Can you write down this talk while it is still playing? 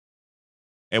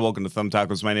Hey, welcome to Thumb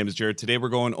Tacos. My name is Jared. Today we're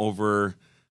going over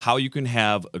how you can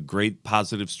have a great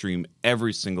positive stream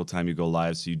every single time you go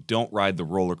live so you don't ride the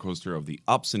roller coaster of the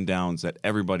ups and downs that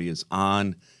everybody is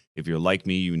on. If you're like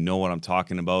me, you know what I'm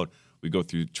talking about. We go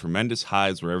through tremendous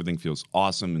highs where everything feels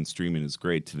awesome and streaming is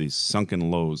great to these sunken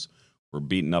lows. We're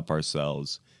beating up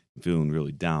ourselves and feeling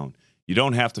really down. You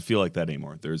don't have to feel like that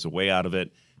anymore. There's a way out of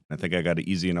it. I think I got an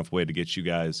easy enough way to get you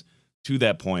guys to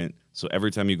that point. So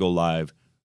every time you go live,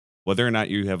 whether or not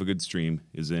you have a good stream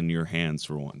is in your hands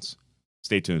for once.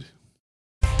 Stay tuned.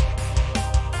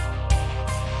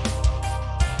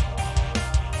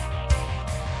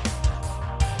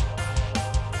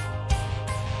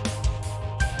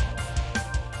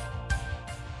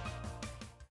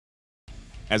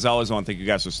 As always, I want to thank you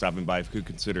guys for stopping by. If you could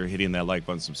consider hitting that like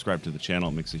button, subscribe to the channel.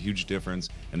 It makes a huge difference.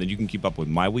 And then you can keep up with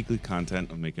my weekly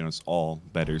content of making us all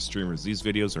better streamers. These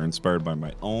videos are inspired by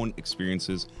my own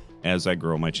experiences as I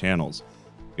grow my channels.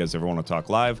 If you guys ever want to talk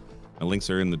live, my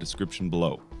links are in the description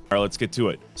below. All right, let's get to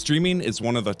it. Streaming is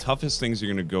one of the toughest things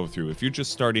you're going to go through. If you're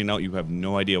just starting out, you have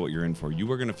no idea what you're in for.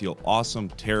 You are going to feel awesome,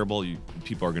 terrible.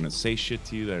 People are going to say shit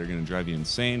to you that are going to drive you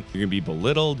insane. You're going to be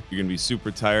belittled. You're going to be super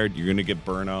tired. You're going to get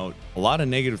burnout. A lot of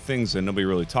negative things that nobody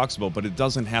really talks about, but it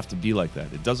doesn't have to be like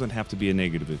that. It doesn't have to be a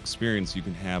negative experience. You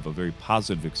can have a very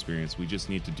positive experience. We just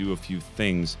need to do a few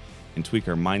things and tweak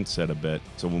our mindset a bit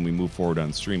so when we move forward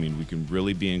on streaming, we can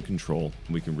really be in control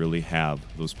and we can really have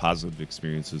those positive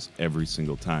experiences every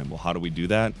single time. Well, how do we do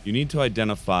that? You need to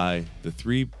identify the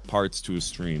 3 parts to a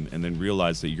stream and then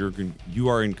realize that you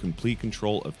are in complete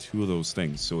control of 2 of those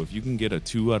things. So if you can get a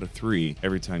 2 out of 3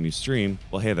 every time you stream,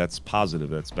 well, hey, that's positive.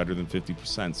 That's better than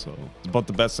 50%. So it's about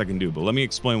the best I can do. But let me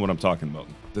explain what I'm talking about.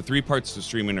 The 3 parts to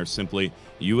streaming are simply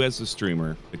you as a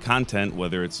streamer, the content,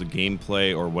 whether it's a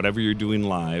gameplay or whatever you're doing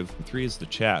live, and 3 is the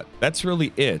chat. That's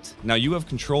really it. Now you have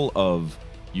control of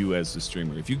you as the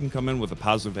streamer. If you can come in with a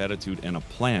positive attitude and a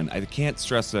plan, I can't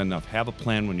stress that enough. Have a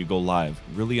plan when you go live.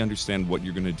 Really understand what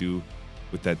you're going to do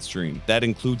with that stream. That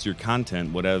includes your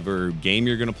content, whatever game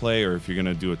you're going to play, or if you're going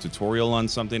to do a tutorial on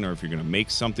something, or if you're going to make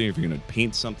something, if you're going to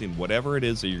paint something, whatever it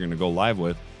is that you're going to go live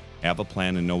with, have a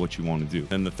plan and know what you want to do.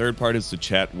 And the 3rd part is the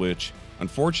chat, which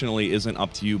unfortunately isn't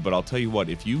up to you, but I'll tell you what,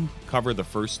 if you cover the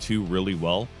first 2 really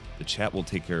well, the chat will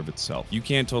take care of itself. You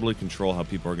can't totally control how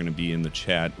people are going to be in the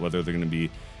chat, whether they're going to be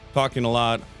talking a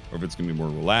lot or if it's going to be more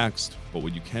relaxed. But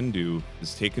what you can do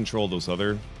is take control of those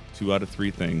other 2 out of 3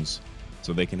 things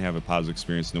so they can have a positive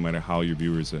experience no matter how your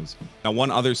viewers is. Now,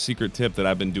 one other secret tip that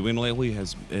I've been doing lately,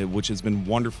 which has been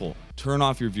wonderful, turn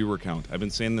off your viewer count. I've been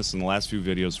saying this in the last few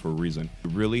videos for a reason.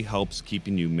 It really helps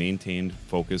keeping you maintained,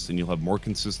 focused, and you'll have more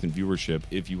consistent viewership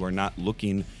if you are not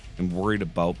looking and worried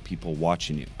about people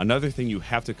watching you. Another thing you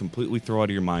have to completely throw out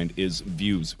of your mind is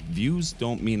views. Views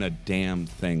don't mean a damn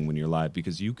thing when you're live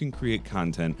because you can create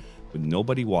content with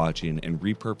nobody watching and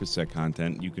repurpose that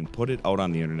content. You can put it out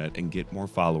on the internet and get more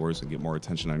followers and get more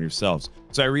attention on yourselves.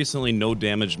 So I recently no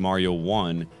damaged Mario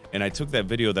 1 and I took that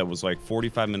video that was like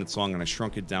 45 minutes long and I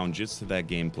shrunk it down just to that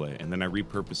gameplay and then I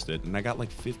repurposed it and I got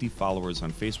like 50 followers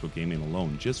on Facebook Gaming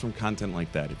alone just from content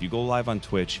like that. If you go live on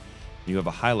Twitch, you have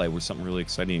a highlight where something really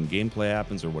exciting in gameplay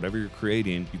happens or whatever you're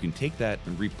creating, you can take that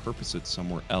and repurpose it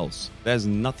somewhere else. That has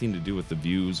nothing to do with the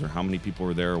views or how many people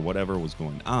were there or whatever was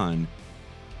going on.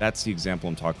 That's the example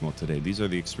I'm talking about today. These are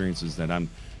the experiences that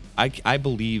I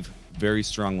believe very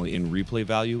strongly in replay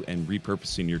value and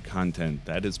repurposing your content.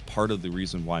 That is part of the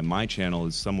reason why my channel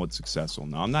is somewhat successful.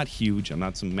 Now, I'm not huge. I'm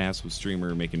not some massive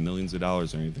streamer making millions of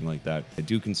dollars or anything like that. I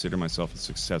do consider myself a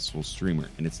successful streamer,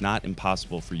 and it's not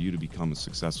impossible for you to become a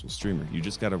successful streamer. You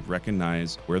just got to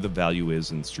recognize where the value is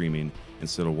in streaming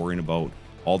instead of worrying about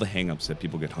all the hangups that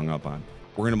people get hung up on.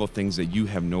 Worrying about things that you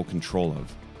have no control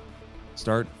of.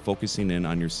 Start focusing in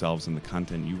on yourselves and the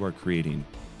content you are creating,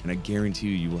 and I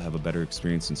guarantee you will have a better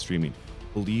experience in streaming.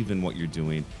 Believe in what you're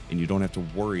doing, and you don't have to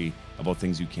worry about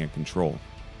things you can't control.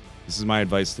 This is my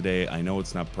advice today. I know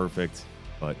it's not perfect,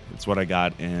 but it's what I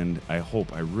got, and I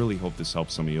really hope this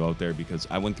helps some of you out there because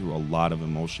I went through a lot of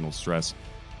emotional stress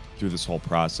through this whole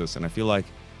process, and I feel like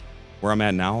where I'm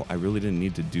at now, I really didn't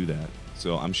need to do that.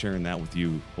 So I'm sharing that with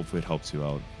you. Hopefully it helps you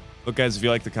out. Look, guys, if you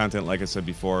like the content, like I said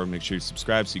before, make sure you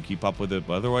subscribe so you keep up with it.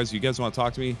 But otherwise, if you guys want to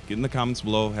talk to me, get in the comments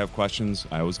below, have questions.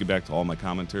 I always get back to all my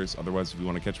commenters. Otherwise, if you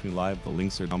want to catch me live, the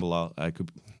links are down below. I could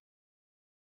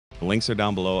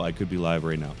be live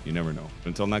right now. You never know.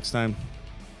 Until next time,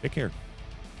 take care.